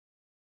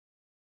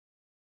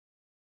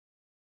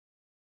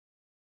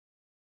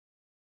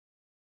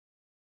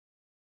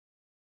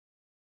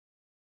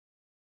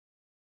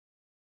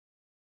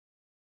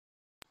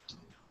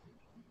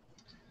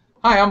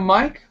Hi, I'm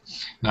Mike.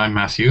 And I'm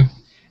Matthew.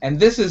 And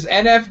this is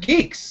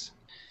NFGeeks.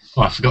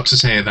 Oh, I forgot to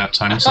say it that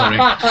time, sorry.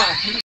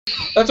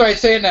 That's right,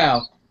 say it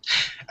now.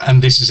 And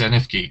this is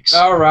NFGeeks.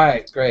 All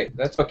right, great.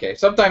 That's okay.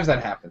 Sometimes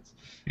that happens.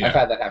 Yeah. I've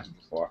had that happen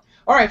before.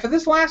 All right, for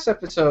this last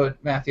episode,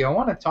 Matthew, I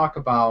want to talk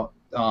about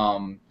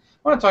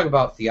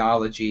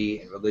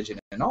theology and religion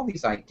and all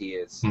these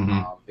ideas,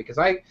 because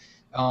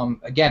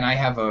again, I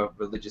have a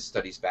religious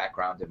studies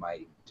background in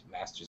my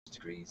master's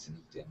degrees and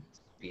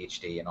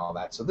PhD and all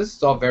that. So this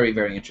is all very,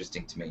 very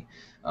interesting to me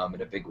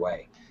in a big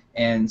way.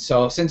 And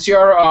so since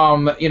you're,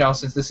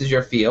 since this is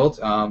your field,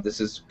 this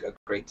is a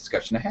great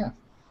discussion to have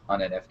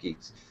on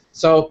NFGeeks.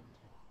 So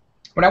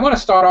what I want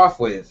to start off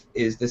with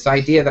is this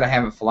idea that I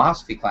have in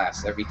philosophy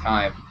class every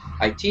time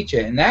I teach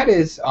it, and that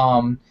is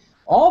all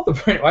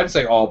the, I'd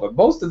say all, but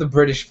most of the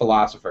British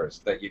philosophers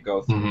that you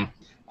go through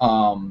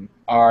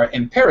are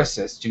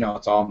empiricists. You know,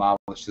 it's all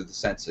knowledge through the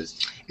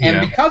senses.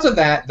 And because of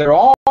that, they're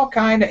all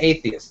kind of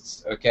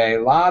atheists, okay?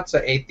 Lots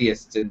of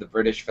atheists in the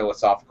British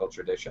philosophical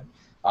tradition.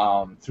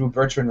 Through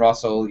Bertrand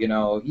Russell, you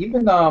know,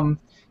 even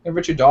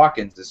Richard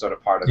Dawkins is sort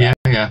of part of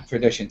that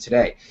tradition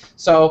today.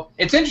 So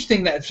it's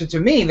interesting that to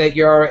me that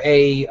you're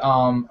a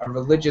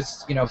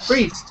religious,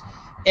 priest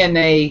in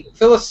a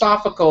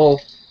philosophical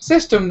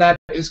system that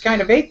is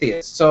kind of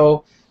atheist.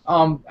 So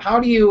how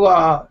do you,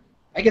 I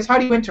guess, how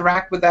do you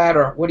interact with that,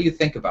 or what do you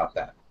think about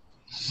that?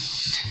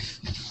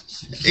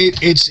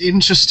 It's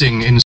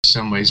interesting in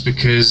some ways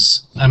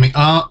because, I mean,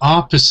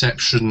 our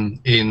perception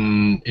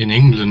in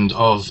England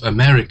of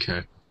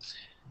America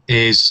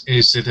is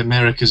that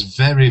America's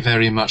very,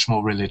 very much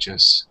more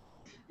religious.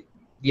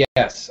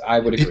 Yes, I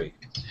would agree.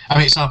 I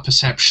mean, it's our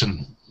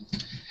perception.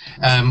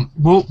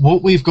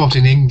 What we've got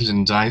in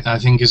England, I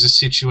think, is a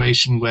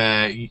situation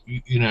where, I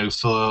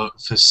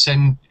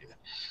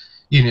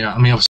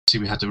mean, obviously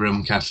we had the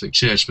Roman Catholic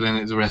Church, but then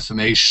at the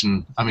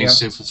Reformation, I mean,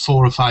 so for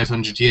 400 or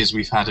 500 years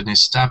we've had an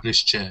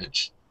established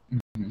church,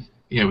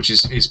 which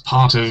is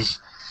part of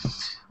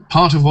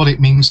what it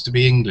means to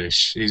be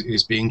English,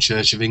 is being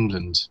Church of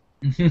England.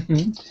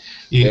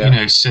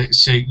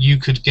 So you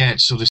could get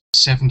sort of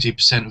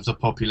 70% of the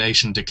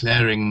population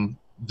declaring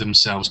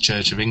themselves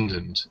Church of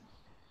England,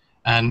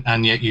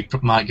 and yet you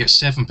might get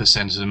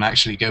 7% of them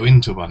actually go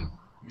into one.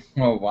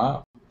 Oh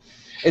wow!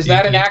 Is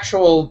that an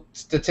actual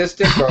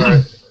statistic,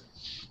 or?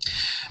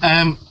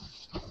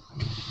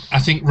 I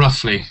think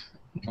roughly.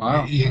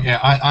 Wow. Yeah,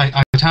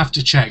 I'd have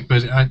to check,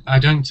 but I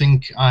don't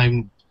think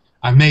I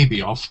may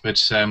be off,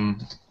 but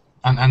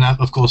and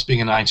of course, being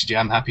an INTJ,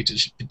 I'm happy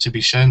to be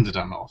shown that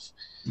I'm off.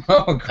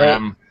 Oh,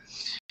 great.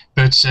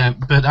 But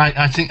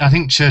I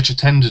think church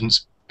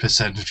attendance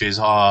percentages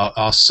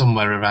are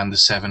somewhere around the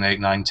 7, 8,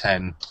 9,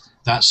 10,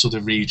 that sort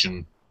of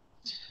region.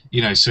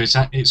 So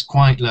it's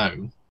quite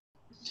low.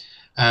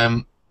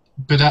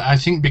 But I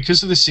think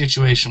because of the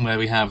situation where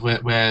we have,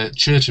 where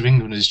Church of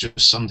England is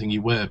just something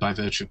you were by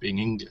virtue of being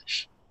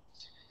English,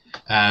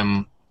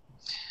 I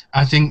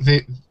think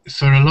that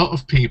for a lot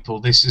of people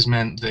this has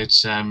meant that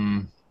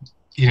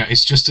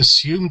it's just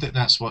assumed that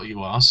that's what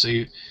you are.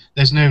 So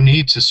there's no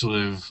need to sort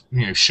of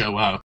show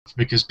up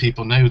because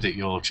people know that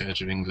you're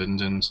Church of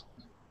England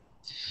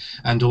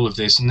and all of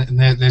this, and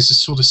there's a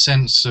sort of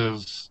sense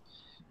of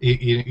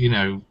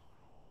we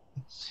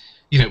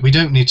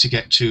don't need to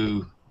get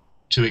too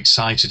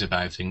excited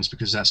about things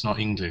because that's not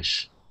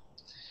English.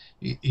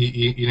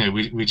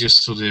 We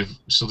just sort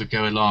of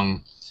go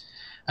along,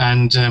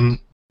 and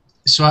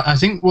so I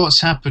think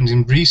what's happened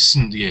in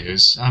recent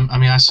years. I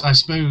mean, I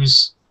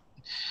suppose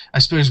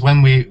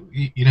when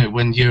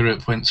when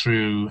Europe went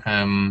through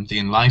the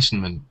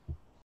Enlightenment,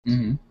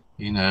 or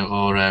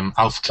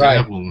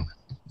Aufklärung,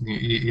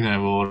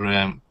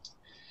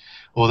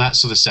 or that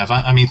sort of stuff.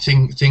 I mean,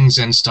 things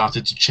then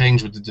started to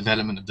change with the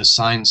development of the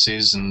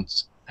sciences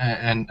and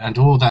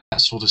all that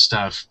sort of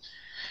stuff.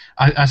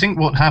 I think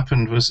what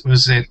happened was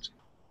that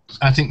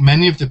I think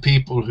many of the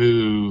people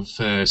who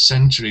for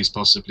centuries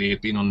possibly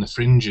had been on the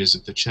fringes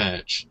of the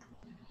church,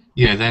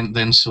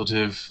 then sort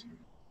of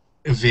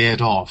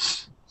veered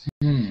off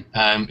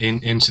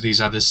into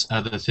these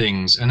other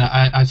things. And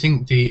I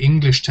think the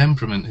English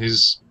temperament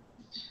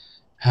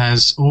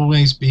has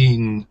always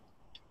been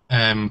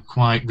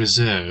quite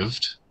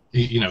reserved,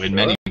 in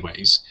many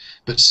ways,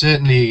 but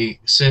certainly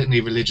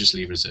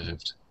religiously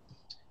reserved.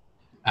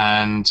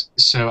 And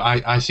so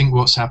I think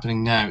what's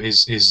happening now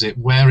is that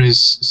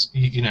whereas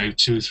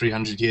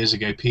 200-300 years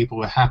ago people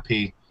were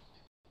happy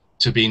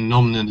to be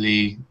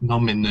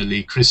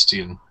nominally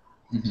Christian,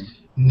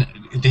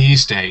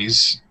 these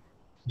days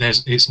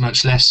it's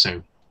much less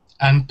so,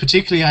 and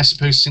particularly I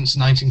suppose since the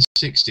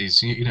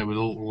 1960s, with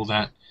all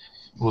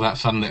that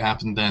fun that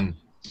happened then.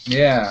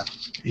 Yeah.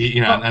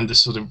 And the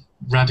sort of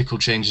radical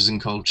changes in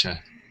culture.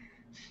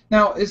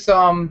 Now is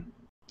and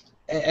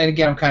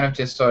again I'm kind of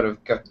just sort of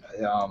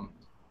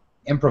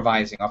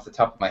improvising off the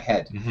top of my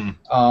head.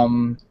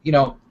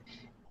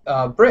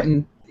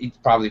 Britain,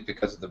 probably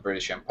because of the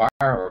British Empire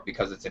or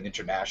because it's an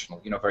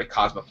international, very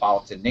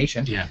cosmopolitan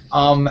nation,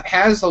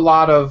 has a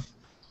lot of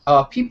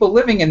people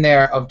living in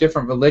there of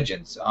different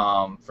religions.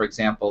 For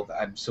example,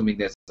 I'm assuming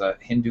there's a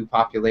Hindu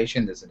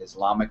population, there's an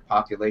Islamic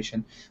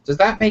population. Does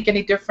that make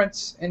any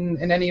difference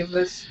in any of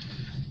this?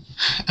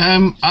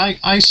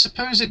 I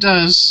suppose it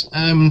does,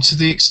 to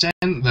the extent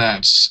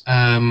that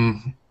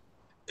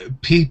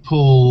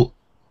people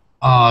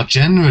are,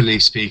 generally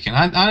speaking,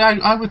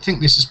 I would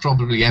think this is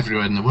probably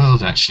everywhere in the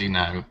world actually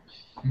now,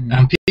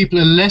 and people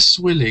are less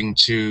willing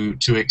to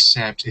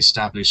accept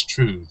established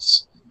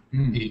truths,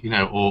 you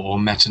know, or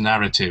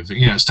meta-narrative.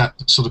 You know, it's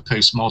that sort of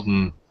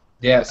postmodern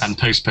and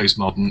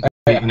post-postmodern.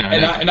 You know,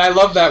 and I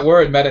love that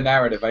word,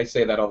 meta-narrative. I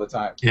say that all the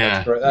time.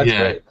 Yeah, that's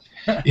great.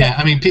 Yeah,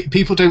 I mean,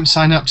 people don't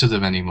sign up to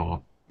them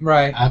anymore.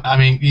 Right. I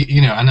mean,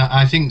 you know, and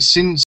I think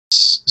since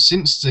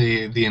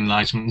the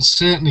Enlightenment,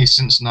 certainly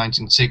since the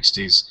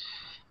 1960s,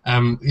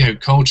 you know,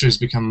 culture has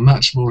become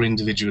much more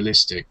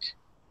individualistic,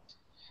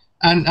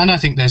 and I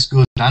think there's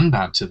good and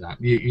bad to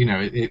that. You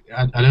know,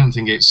 I don't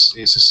think it's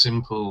a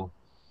simple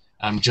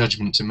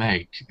judgment to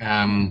make.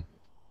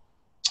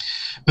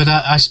 But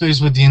I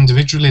suppose with the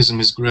individualism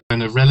has grown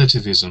a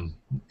relativism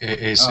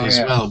as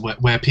well,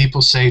 where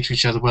people say to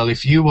each other, well,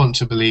 if you want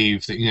to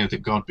believe that, you know,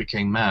 that God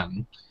became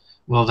man,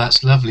 well,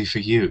 that's lovely for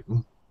you.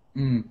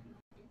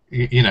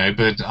 You know,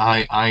 but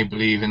I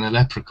believe in a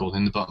leprechaun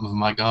in the bottom of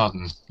my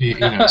garden. You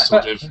know,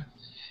 sort of,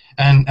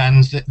 and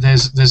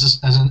there's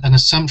an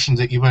assumption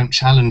that you won't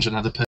challenge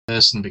another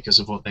person because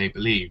of what they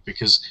believe,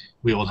 because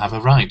we all have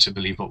a right to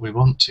believe what we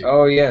want to.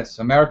 Oh yes,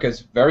 America's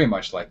very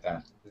much like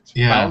that. It's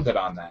founded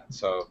on that.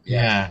 So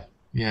yes.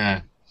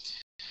 Yeah,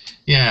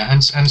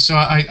 and so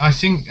I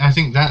think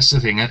that's the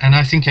thing, and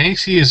I think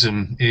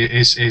atheism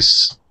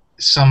is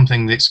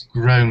something that's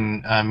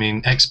grown, I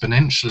mean,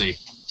 exponentially.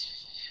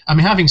 I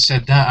mean, having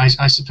said that,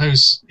 I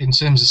suppose in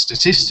terms of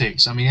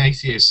statistics, I mean,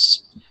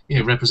 atheists, you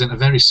know, represent a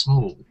very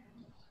small,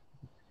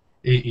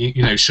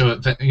 you know,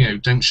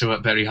 don't show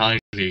up very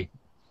highly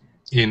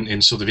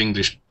in sort of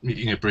English,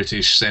 you know,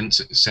 British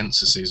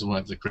censuses, or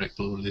whatever the correct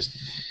plural is.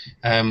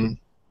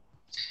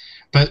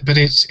 But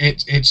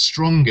it's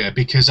stronger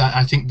because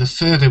I think the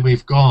further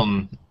we've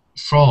gone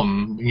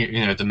from,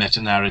 you know, the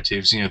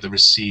meta-narratives, you know, the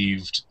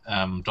received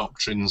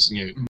doctrines,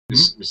 you know,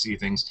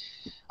 received things,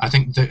 I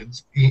think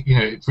that, you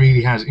know, it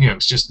really has, you know,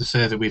 it's just the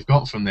further we've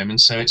got from them, and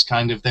so it's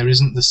kind of, there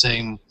isn't the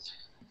same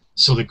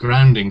sort of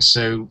grounding.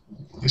 So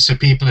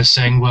people are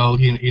saying, well,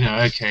 you know,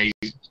 okay,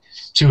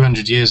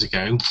 200 years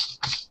ago,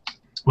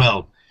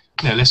 well,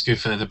 no, let's go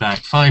further back.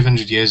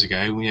 500 years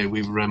ago, you know,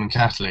 we were Roman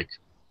Catholic.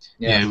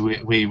 Yes. You know,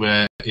 we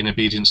were in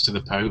obedience to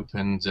the Pope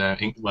and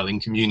in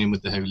communion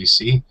with the Holy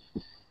See.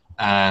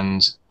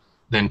 And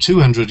then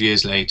 200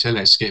 years later,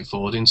 let's skip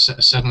forward, and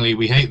suddenly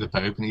we hate the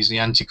Pope and he's the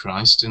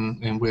Antichrist,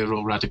 and we're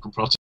all radical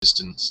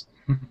Protestants.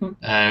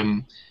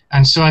 And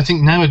so I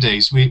think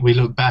nowadays we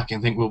look back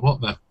and think, well,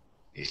 what the,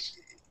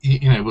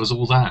 you know, was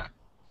all that?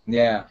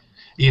 Yeah.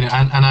 You know,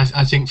 and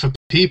I think for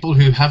people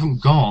who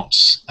haven't got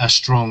a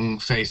strong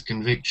faith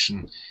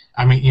conviction,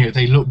 I mean, you know,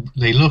 they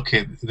look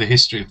at the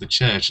history of the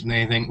church and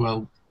they think,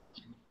 well,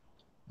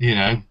 you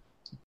know,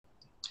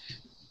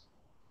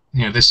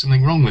 there's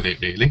something wrong with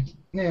it, really.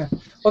 Yeah.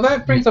 Well,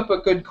 that brings up a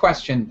good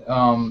question,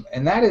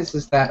 and that is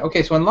that,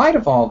 okay, so in light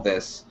of all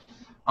this,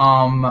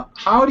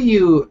 how do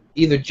you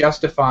either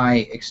justify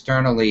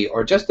externally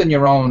or just in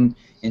your own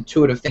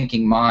intuitive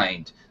thinking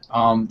mind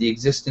the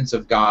existence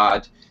of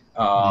God,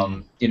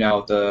 you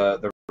know,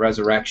 the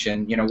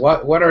resurrection? You know,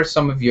 what are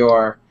some of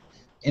your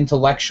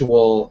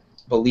intellectual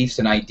beliefs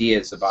and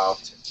ideas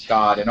about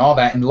God and all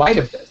that in light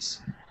of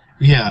this?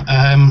 Yeah,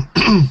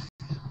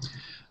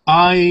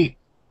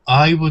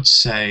 I would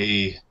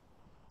say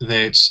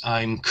that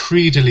I'm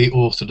creedally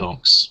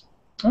orthodox.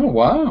 Oh,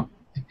 wow.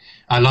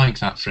 I like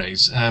that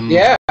phrase.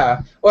 Yeah.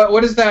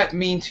 What does that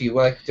mean to you?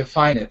 Like,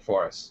 define it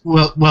for us.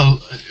 Well,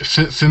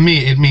 for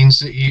me, it means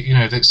that you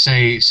know, that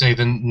say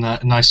the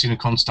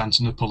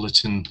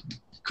Nicene-Constantinopolitan.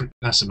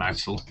 That's a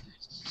mouthful.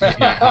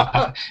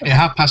 Yeah, at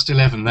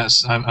 11:30.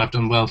 That's I've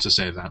done well to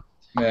say that.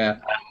 Yeah.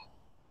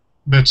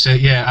 But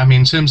yeah, I mean,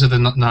 in terms of the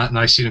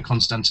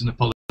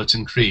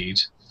Nicene-Constantinopolitan Creed,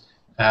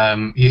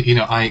 you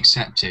know, I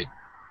accept it.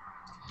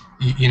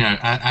 You know,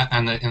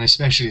 and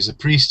especially as a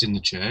priest in the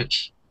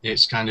church,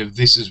 it's kind of,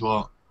 this is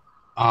what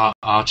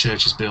our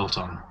church is built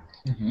on.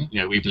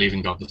 You know, we believe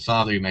in God the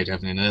Father, who made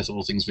heaven and earth,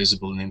 all things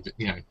visible and,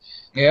 you know,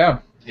 yeah,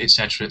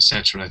 etc.,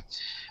 etc.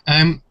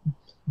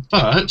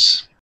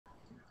 But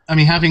I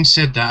mean, having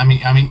said that, I mean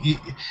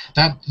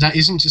that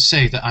isn't to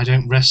say that I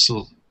don't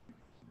wrestle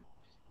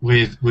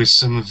with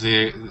some of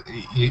the,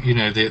 you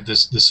know,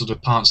 the sort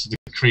of parts of the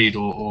creed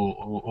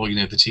or you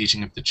know, the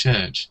teaching of the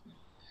church.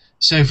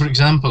 So, for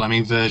example, I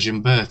mean,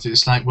 virgin birth.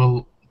 It's like,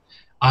 well,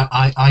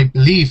 I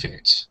believe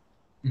it,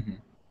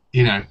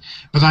 you know,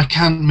 but I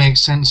can't make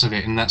sense of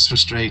it, and that's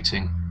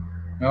frustrating.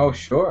 Oh,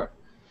 sure.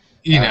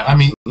 You know, I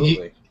mean,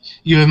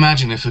 you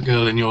imagine if a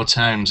girl in your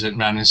town turned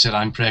around and said,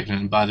 "I'm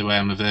pregnant, and by the way,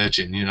 I'm a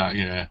virgin." You know.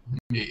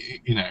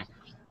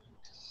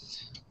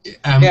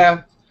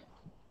 Yeah,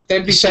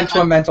 they'd be sent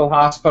to a mental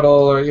hospital,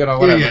 or, you know,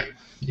 whatever.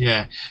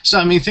 Yeah. So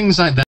I mean, things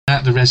like that.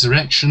 the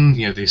resurrection,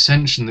 you know, the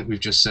ascension that we've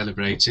just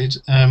celebrated,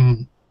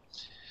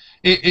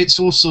 it's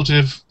all sort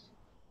of,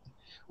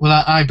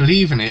 well, I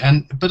believe in it,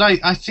 but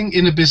I think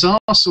in a bizarre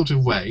sort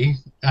of way,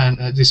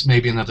 and this may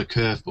be another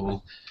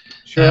curveball.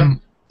 Sure.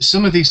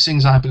 Some of these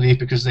things I believe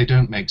because they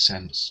don't make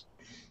sense.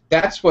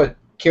 That's what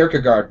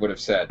Kierkegaard would have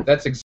said.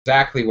 That's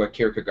exactly what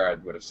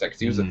Kierkegaard would have said, because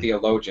he was a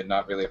theologian,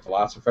 not really a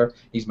philosopher.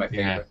 He's my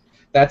favorite. Yeah.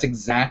 That's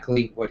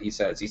exactly what he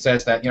says. He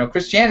says that, you know,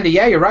 Christianity,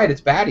 yeah, you're right, it's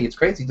batty, it's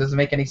crazy, it doesn't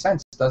make any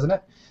sense, doesn't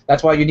it?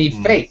 That's why you need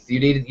faith. You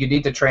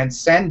need to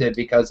transcend it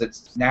because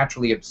it's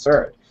naturally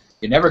absurd.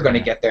 You're never going to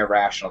get there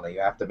rationally.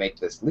 You have to make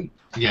this leap.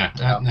 Yeah,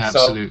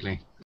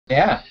 absolutely. So,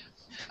 yeah.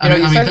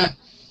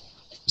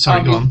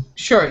 Sorry, go on.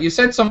 Sure. You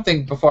said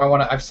something before.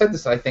 I've said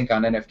this, I think,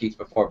 on NFGeeks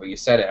before, but you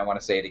said it. I want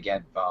to say it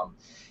again.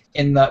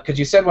 Because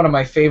you said one of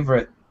my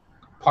favorite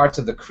parts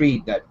of the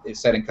creed that is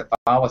said in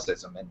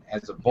Catholicism, and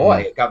as a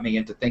boy, it got me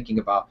into thinking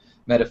about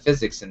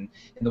metaphysics, and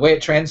the way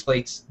it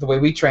translates, the way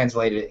we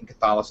translate it in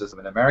Catholicism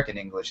and American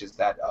English, is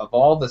that of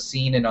all the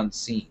seen and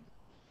unseen.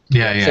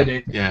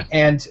 Yeah.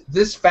 And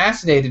this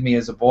fascinated me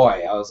as a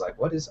boy. I was like,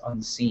 what is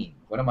unseen?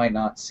 What am I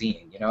not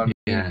seeing? You know,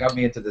 it got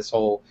me into this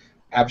whole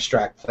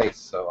abstract place.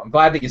 So I'm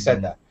glad that you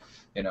said that.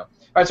 You know. All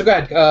right, so go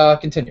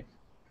ahead, continue.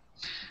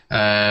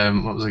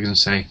 What was I going to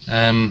say?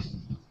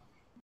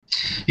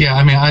 Yeah,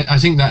 I mean, I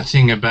think that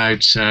thing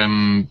about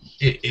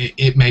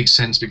it makes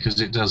sense because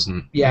it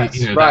doesn't. Yes,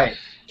 you know, right.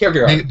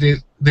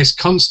 This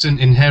constant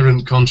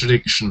inherent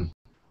contradiction,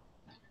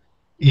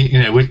 you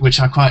know, which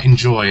I quite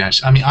enjoy.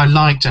 Actually, I mean, I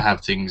like to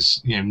have things,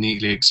 you know,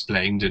 neatly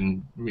explained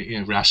and, you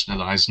know,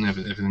 rationalized and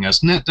everything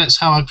else. And that's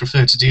how I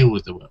prefer to deal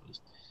with the world.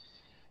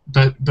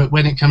 But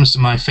when it comes to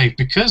my faith,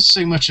 because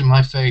so much of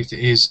my faith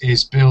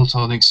is built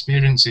on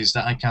experiences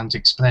that I can't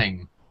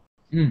explain.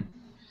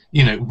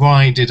 You know,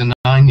 why did a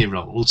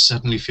 9-year-old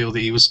suddenly feel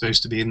that he was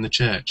supposed to be in the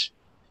church?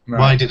 Right.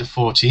 Why did a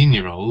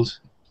 14-year-old,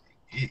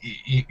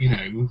 you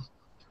know,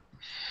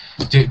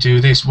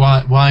 do this?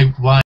 Why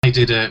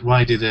did a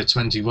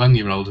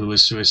 21-year-old who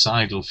was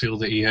suicidal feel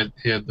that he had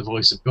heard the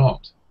voice of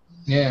God?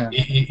 Yeah.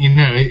 You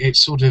know,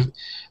 it's sort of,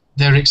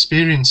 they're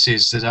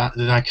experiences that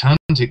I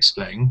can't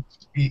explain.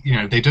 You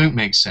know, they don't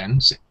make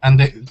sense,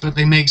 but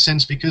they make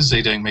sense because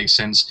they don't make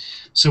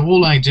sense. So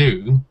all I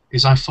do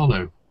is I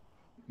follow.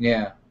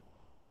 Yeah.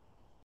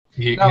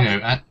 You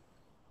know.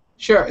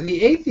 Sure.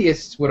 The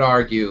atheists would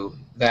argue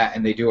that,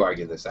 and they do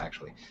argue this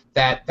actually,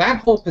 that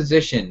whole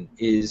position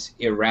is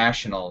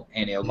irrational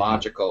and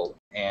illogical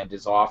and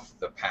is off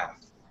the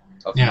path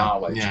of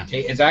knowledge. Yeah.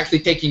 It's actually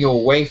taking you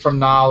away from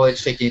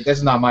knowledge. This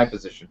is not my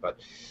position, but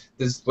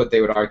this is what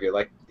they would argue.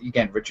 Like,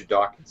 again, Richard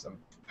Dawkins, I'm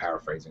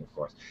paraphrasing, of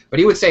course, but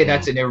he would say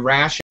that's an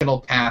irrational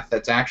path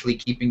that's actually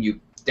keeping you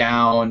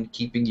down,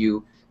 keeping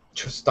you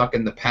stuck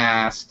in the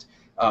past,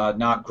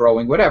 not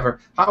growing, whatever.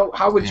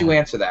 How would you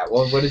answer that?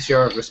 Well, what is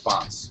your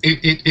response?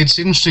 It's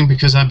interesting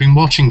because I've been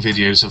watching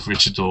videos of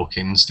Richard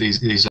Dawkins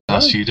these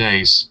last few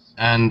days,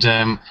 and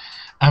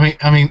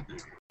I mean,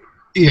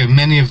 you know,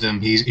 many of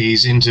them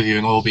he's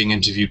interviewing or being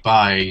interviewed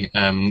by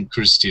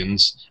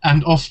Christians,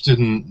 and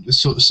often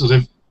sort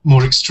of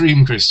more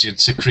extreme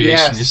Christians, so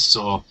creationists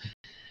or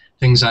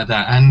things like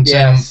that. And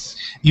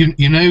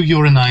you know,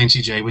 you're an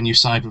INTJ when you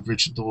side with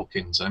Richard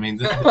Dawkins. I mean,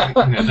 you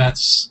know,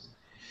 that's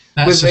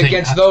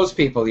against those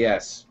people,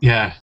 yes.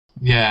 Yeah,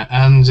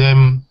 and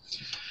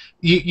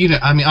you know,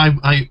 I mean,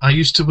 I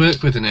used to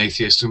work with an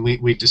atheist, and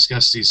we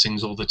discussed these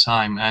things all the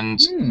time. And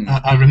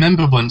I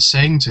remember once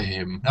saying to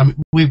him, I mean,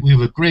 we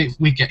were great.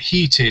 We get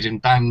heated and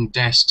bang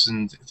desks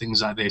and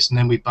things like this, and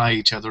then we'd buy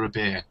each other a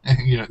beer,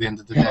 you know, at the end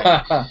of the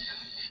day.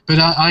 But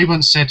I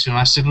once said to him,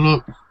 I said,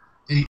 look,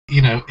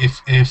 you know,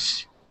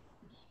 if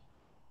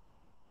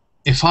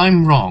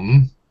I'm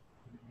wrong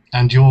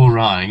and you're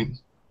right,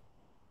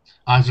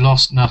 I've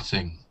lost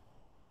nothing.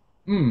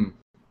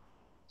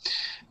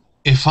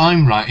 If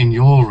I'm right and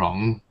you're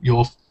wrong,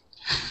 you're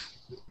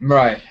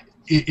right.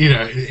 You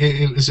know,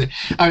 it was.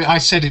 I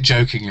said it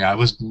jokingly. I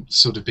wasn't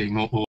sort of being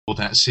all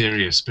that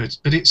serious, but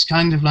it's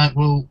kind of like,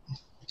 well,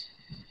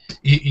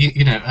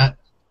 you know,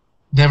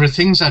 there are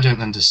things I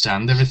don't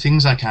understand. There are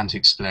things I can't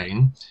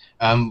explain.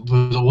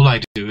 But all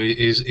I do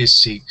is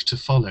seek to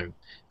follow,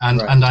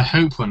 and I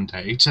hope one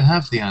day to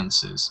have the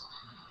answers.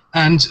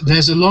 And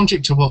there's a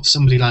logic to what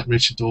somebody like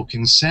Richard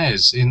Dawkins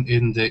says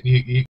in that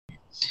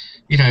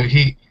you know,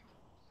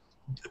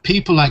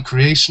 people like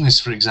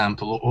creationists, for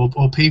example,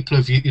 or people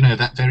of, you know,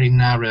 that very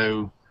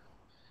narrow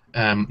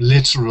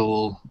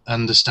literal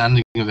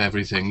understanding of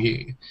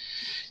everything.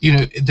 You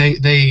know,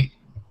 they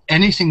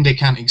anything they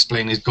can't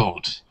explain is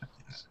God.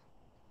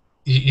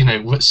 You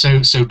know,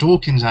 so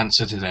Dawkins'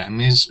 answer to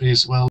them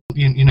is well,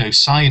 you know,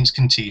 science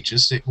can teach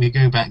us that we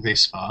go back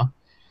this far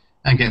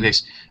and get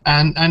this,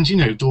 and you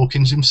know,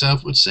 Dawkins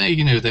himself would say,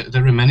 you know, that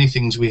there are many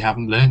things we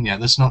haven't learned yet.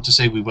 That's not to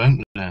say we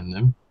won't learn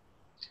them.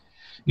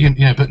 You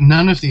know, but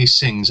none of these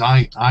things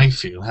I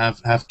feel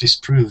have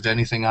disproved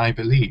anything I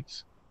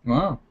believe.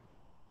 Wow.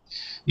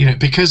 You know,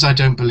 because I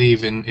don't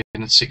believe in a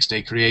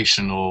 6-day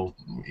creation or,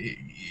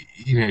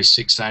 you know,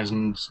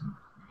 6,000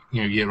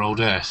 year old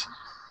Earth.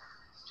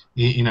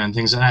 you know, and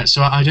things like that.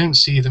 So I don't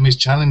see them as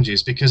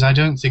challenges, because I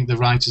don't think the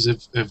writers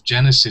of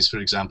Genesis, for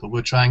example,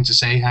 were trying to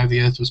say how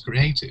the earth was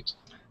created.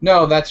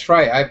 No, that's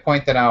right. I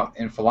point that out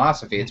in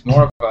philosophy. It's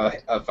more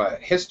of a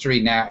history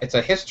now. It's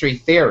a history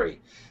theory.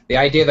 The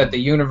idea that the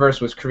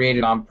universe was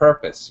created on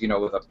purpose, you know,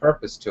 with a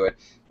purpose to it.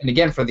 And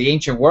again, for the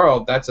ancient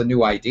world, that's a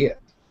new idea.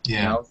 Yeah.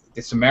 You know,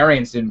 the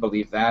Sumerians didn't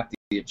believe that.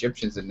 The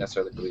Egyptians didn't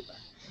necessarily believe that.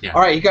 Yeah.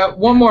 All right, you got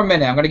one more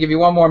minute. I'm going to give you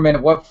one more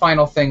minute. What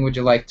final thing would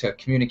you like to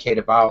communicate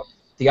about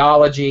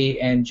theology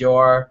and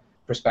your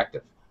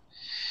perspective?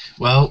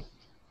 Well,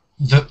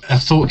 a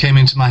thought came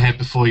into my head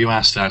before you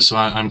asked that, so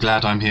I'm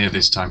glad I'm here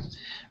this time.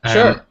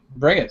 Sure,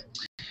 bring it.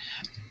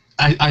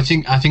 I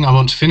think I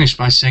want to finish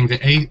by saying that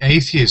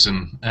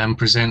atheism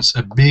presents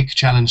a big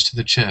challenge to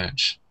the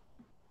church.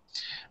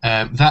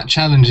 That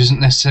challenge isn't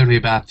necessarily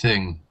a bad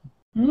thing,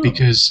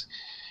 because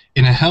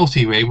in a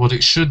healthy way, what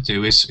it should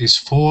do is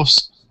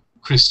force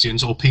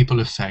Christians or people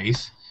of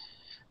faith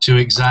to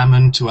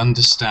examine, to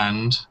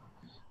understand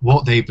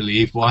what they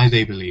believe, why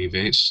they believe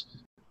it,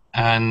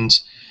 and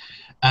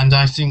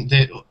I think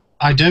that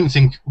I don't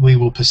think we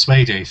will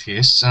persuade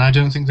atheists, and I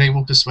don't think they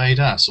will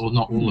persuade us, or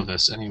not all of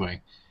us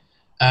anyway.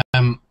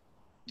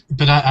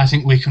 But I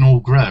think we can all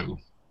grow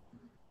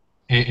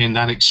in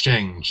that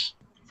exchange.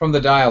 From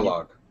the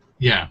dialogue.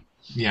 Yeah,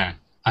 yeah.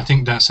 I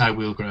think that's how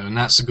we'll grow, and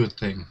that's a good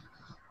thing.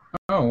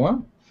 Oh,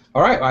 well.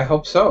 All right, I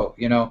hope so.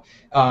 You know,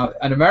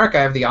 in America,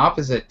 I have the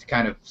opposite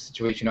kind of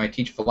situation. I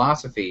teach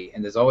philosophy,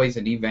 and there's always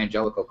an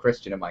evangelical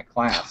Christian in my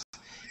class,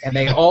 and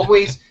they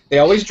always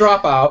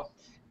drop out.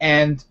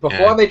 And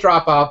before they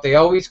drop out, they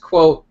always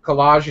quote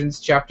Colossians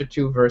chapter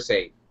 2, verse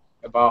 8,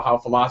 about how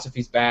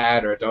philosophy's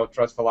bad, or don't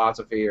trust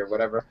philosophy, or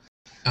whatever.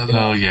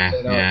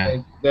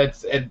 Yeah.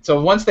 And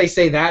so once they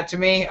say that to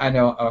me, I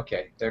know,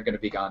 okay, they're going to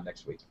be gone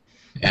next week.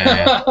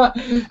 Yeah.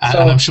 And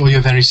I'm sure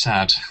you're very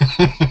sad.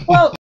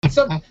 Well,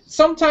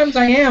 sometimes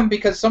I am,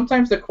 because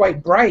sometimes they're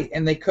quite bright,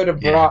 and they could have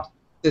brought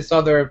this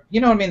other,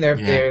 you know what I mean?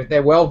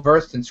 They're well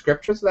versed in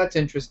scripture, so that's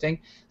interesting.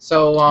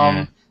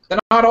 So they're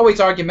not always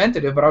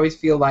argumentative, but I always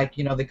feel like,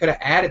 you know, they could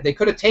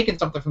have taken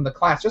something from the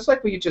class, just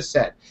like what you just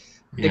said.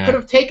 They could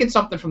have taken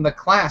something from the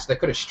class that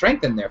could have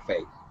strengthened their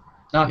faith,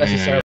 not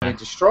necessarily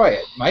destroy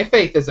it. My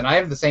faith isn't. I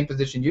have the same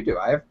position you do.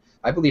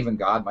 I believe in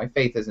God. My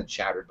faith isn't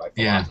shattered by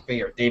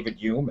philosophy or David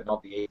Hume and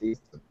all the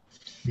atheists.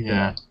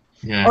 Yeah.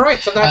 All right,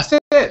 so that's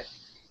it.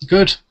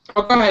 Good.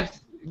 Oh, go ahead.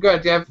 Go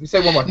ahead. You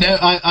say one more thing. No,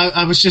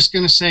 I was just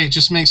going to say, it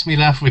just makes me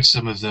laugh with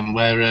some of them,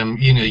 where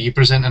you know, you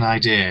present an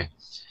idea,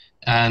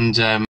 and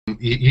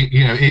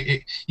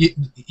you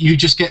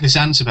just get this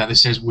answer back that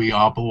says, "We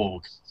are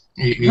Borg."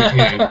 You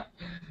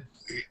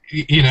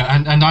know,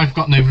 and I've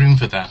got no room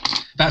for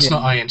that. That's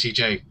not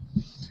INTJ.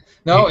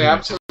 No,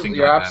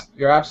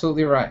 you're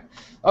absolutely right.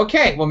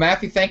 Okay, well,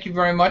 Matthew, thank you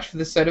very much for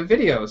this set of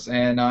videos,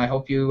 and I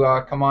hope you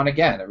come on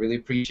again. I really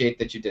appreciate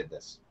that you did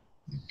this.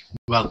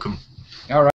 Welcome. All right.